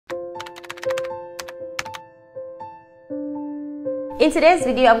In today's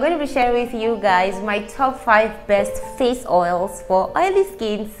video, I'm going to be sharing with you guys my top 5 best face oils for oily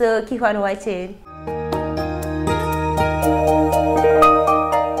skin, so keep on watching.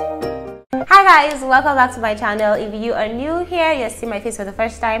 Hi guys, welcome back to my channel. If you are new here, you're seeing my face for the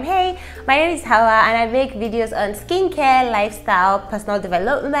first time, hey, my name is Hauwa and I make videos on skincare, lifestyle, personal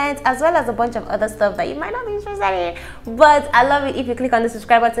development, as well as a bunch of other stuff that you might not be interested in. But I love it if you click on the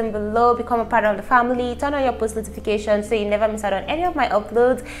subscribe button below, become a part of the family, turn on your post notifications so you never miss out on any of my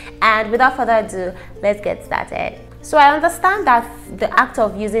uploads. And without further ado, let's get started. So I understand that the act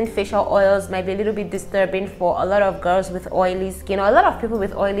of using facial oils might be a little bit disturbing for a lot of girls with oily skin, or a lot of people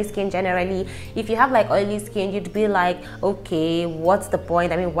with oily skin generally. If you have like oily skin, you'd be like, okay, what's the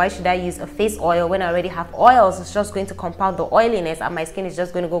point? I mean, why should I use a face oil when I already have oils? It's just going to compound the oiliness and my skin is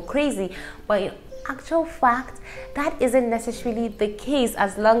just going to go crazy. But in actual fact, that isn't necessarily the case.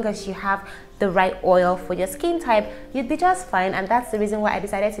 As long as you have the right oil for your skin type, you'd be just fine. And that's the reason why I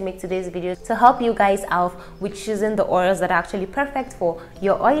decided to make today's video, to help you guys out with choosing the oils that are actually perfect for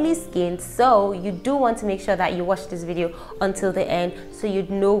your oily skin. So you do want to make sure that you watch this video until the end so you'd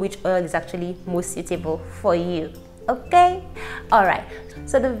know which oil is actually most suitable for you. Okay, all right,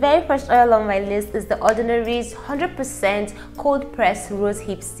 so the very first oil on my list is the Ordinary's 100% cold pressed rose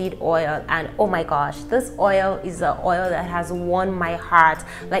hip seed oil. And oh my gosh, this oil is an oil that has won my heart.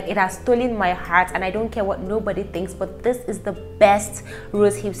 Like, it has stolen my heart, and I don't care what nobody thinks, but this is the best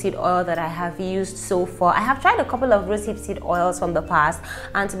rose hip seed oil that I have used so far. I have tried a couple of rose hip seed oils from the past,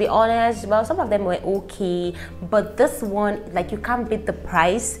 and to be honest, well, some of them were okay, but this one, like, you can't beat the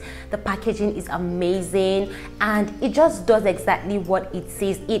price. The packaging is amazing, and it just does exactly what it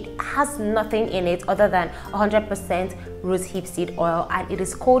says. It has nothing in it other than 100% rose hip seed oil, and it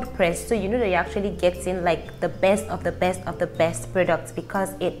is cold pressed, so you know that you're actually getting like the best of the best of the best products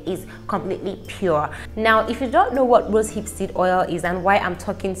because it is completely pure. Now, if you don't know what rose hip seed oil is and why I'm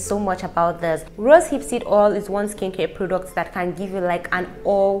talking so much about this, rose hip seed oil is one skincare product that can give you like an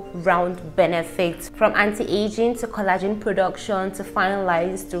all-round benefit, from anti-aging to collagen production to fine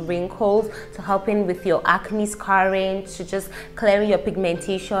lines to wrinkles to helping with your acne scarring to just clearing your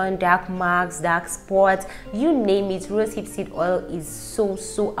pigmentation, dark marks, dark spots, you name it. Rose hip seed oil is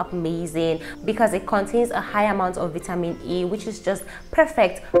so amazing because it contains a high amount of vitamin A, which is just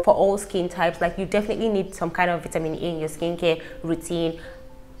perfect for all skin types. Like, you definitely need some kind of vitamin A in your skincare routine,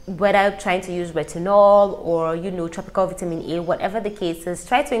 whether trying to use retinol or, you know, tropical vitamin A, whatever the case is.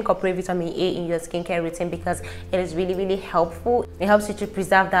 Try to incorporate vitamin A in your skincare routine because it is really helpful. It helps you to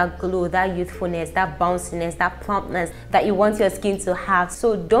preserve that glow, that youthfulness, that bounciness, that plumpness that you want your skin to have.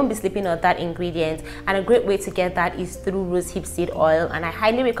 So don't be sleeping on that ingredient, and a great way to get that is through rose hip seed oil. And I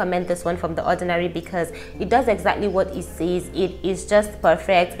highly recommend this one from The Ordinary because it does exactly what it says. It is just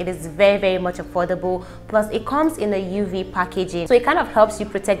perfect. It is very much affordable, plus it comes in a UV packaging, so it kind of helps you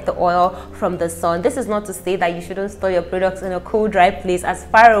protect the oil from the sun. This is not to say that you shouldn't store your products in a cool, dry place as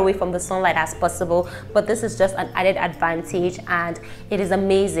far away from the sunlight as possible, but this is just an added advantage and it is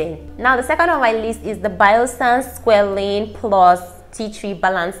amazing. Now, the second on my list is the Biossance Squalane Plus Tea Tree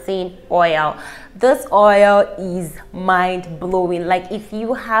Balancing Oil. This oil is mind-blowing. Like, if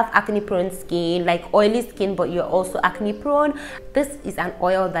you have acne prone skin, like oily skin but you're also acne prone, this is an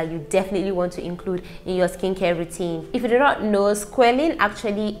oil that you definitely want to include in your skincare routine. If you do not know, squalane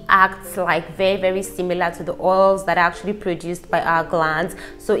actually acts like very similar to the oils that are actually produced by our glands.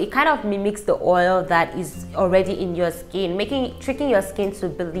 So it kind of mimics the oil that is already in your skin, tricking your skin to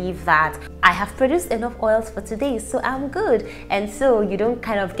believe that I have produced enough oils for today, so I'm good. And so you don't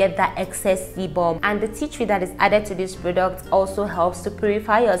kind of get that excess sebum. And the tea tree that is added to this product also helps to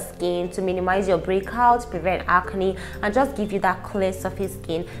purify your skin, to minimize your breakouts, prevent acne, and just give you that clear surface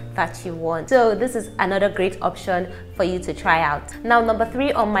skin that you want. So this is another great option for you to try out. Now, number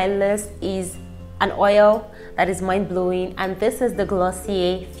 3 on my list is an oil that is mind-blowing, and this is the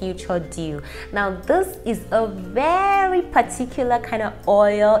Glossier Future Dew. Now, this is a very particular kind of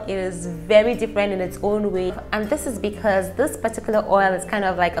oil. It is very different in its own way, and this is because this particular oil is kind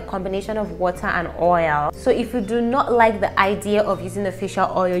of like a combination of water and oil. So if you do not like the idea of using a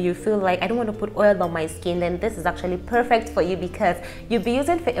facial oil, you feel like, I don't want to put oil on my skin, then this is actually perfect for you because you'll be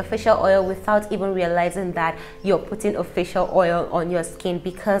using a facial oil without even realizing that you're putting a facial oil on your skin,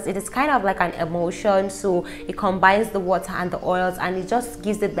 because it is kind of like an emulsion. So it combines the water and the oils, and it just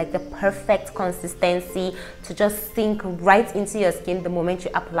gives it like the perfect consistency to just sink right into your skin the moment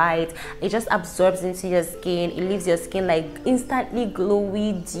you apply it. It just absorbs into your skin. It leaves your skin like instantly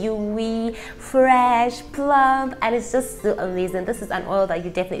glowy, dewy, fresh, plump, and it's just so amazing. This is an oil that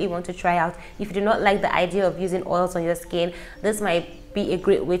you definitely want to try out. If you do not like the idea of using oils on your skin, this might be a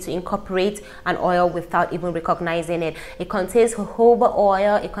great way to incorporate an oil without even recognizing it. It contains jojoba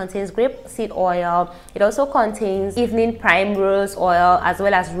oil, it contains grapeseed oil, it also contains evening primrose oil as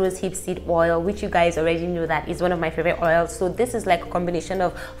well as rosehip seed oil, which you guys already know that is one of my favorite oils. So this is like a combination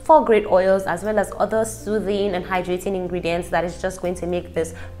of 4 great oils as well as other soothing and hydrating ingredients that is just going to make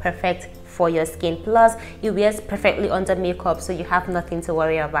this perfect for your skin. Plus it wears perfectly under makeup, so you have nothing to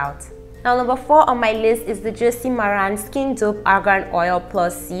worry about. Now number 4 on my list is the Josie Maran Skin Dope Argan Oil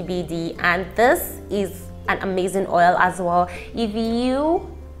Plus CBD, and this is an amazing oil as well. If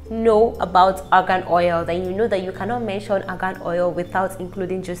you know about argan oil, then you know that you cannot mention argan oil without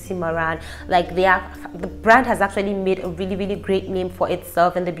including Josie Maran. Like the brand has actually made a really great name for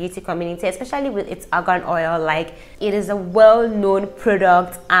itself in the beauty community, especially with its argan oil. Like it is a well-known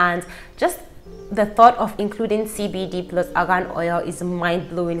product, and just the thought of including CBD plus argan oil is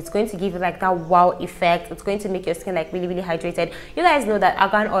mind-blowing. It's going to give you like that wow effect. It's going to make your skin like really hydrated. You guys know that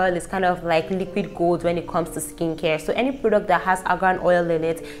argan oil is kind of like liquid gold when it comes to skincare, so any product that has argan oil in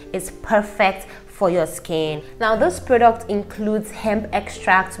it is perfect for your skin. Now this product includes hemp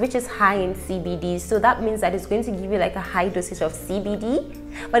extract, which is high in CBD, so that means that it's going to give you like a high dosage of CBD,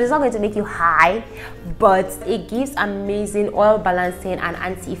 but it's not going to make you high, but it gives amazing oil balancing and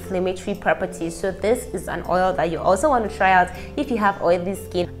anti-inflammatory properties. So this is an oil that you also want to try out if you have oily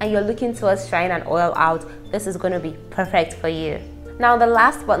skin and you're looking towards trying an oil out. This is going to be perfect for you. Now the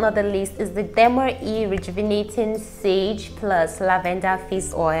last but not the least is the Demar E Rejuvenating Sage Plus Lavender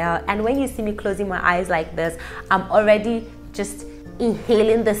Face Oil, and when you see me closing my eyes like this, I'm already just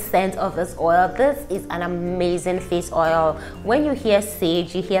inhaling the scent of this oil. This is an amazing face oil. When you hear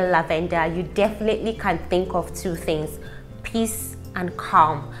sage, you hear lavender, you definitely can think of 2 things: peace and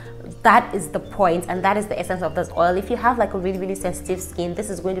calm. That is the point, and that is the essence of this oil. If you have like a really sensitive skin,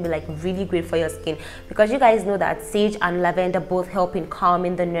 this is going to be like really great for your skin, because you guys know that sage and lavender both help in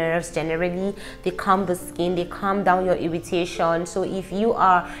calming the nerves. Generally, they calm the skin, they calm down your irritation. So if you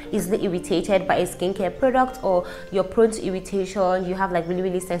are easily irritated by a skincare product, or you're prone to irritation, you have like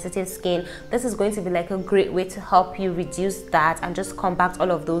really sensitive skin, this is going to be like a great way to help you reduce that and just combat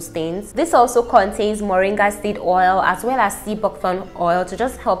all of those things. This also contains moringa seed oil as well as sea buckthorn oil to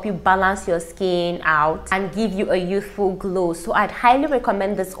just help you balance your skin out and give you a youthful glow. So I'd highly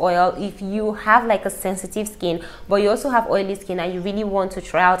recommend this oil if you have like a sensitive skin, but you also have oily skin and you really want to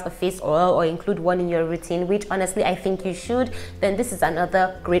try out a face oil or include one in your routine, which honestly I think you should, then this is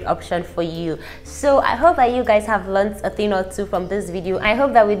another great option for you. So I hope that you guys have learned a thing or 2 from this video. I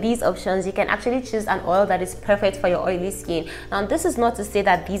hope that with these options you can actually choose an oil that is perfect for your oily skin. Now this is not to say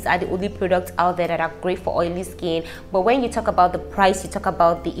that these are the only products out there that are great for oily skin, but when you talk about the price, you talk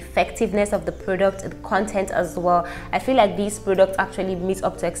about the effectiveness of the product, the content as well, I feel like these products actually meet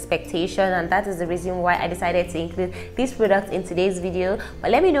up to expectation, and that is the reason why I decided to include these products in today's video.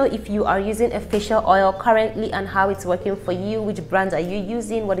 But let me know if you are using a facial oil currently and how it's working for you. Which brands are you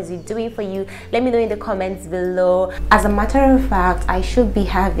using? What is it doing for you? Let me know in the comments below. As a matter of fact, I should be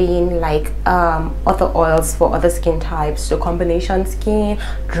having like other oils for other skin types, so combination skin,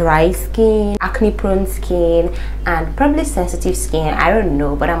 dry skin, acne prone skin, and probably sensitive skin. I don't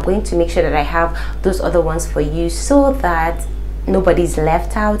know, but I'm going to make sure that I have those other ones for you so that nobody's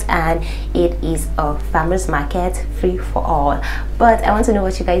left out and it is a farmer's market free for all. But I want to know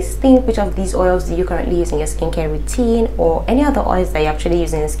what you guys think. Which of these oils do you currently use in your skincare routine, or any other oils that you actually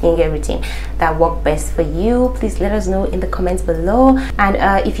use in your skincare routine that work best for you? Please let us know in the comments below.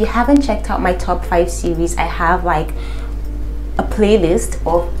 And if you haven't checked out my top 5 series, I have like a playlist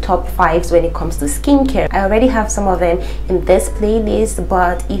of top 5s when it comes to skincare. I already have some of them in this playlist,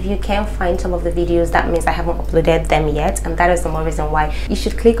 but if you can't find some of the videos, that means I haven't uploaded them yet, and that is the more reason why you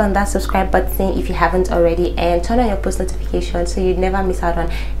should click on that subscribe button if you haven't already, and turn on your post notifications so you never miss out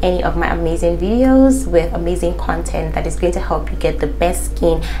on any of my amazing videos with amazing content that is going to help you get the best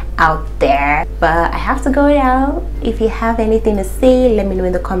skin out there. But I have to go now. If you have anything to say, let me know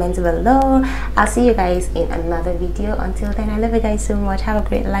in the comments below. I'll see you guys in another video. Until then, I love you guys so much. Have a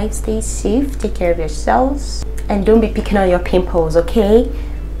great life, stay safe, take care of yourselves, and don't be picking on your pimples, okay?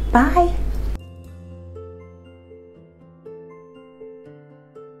 Bye.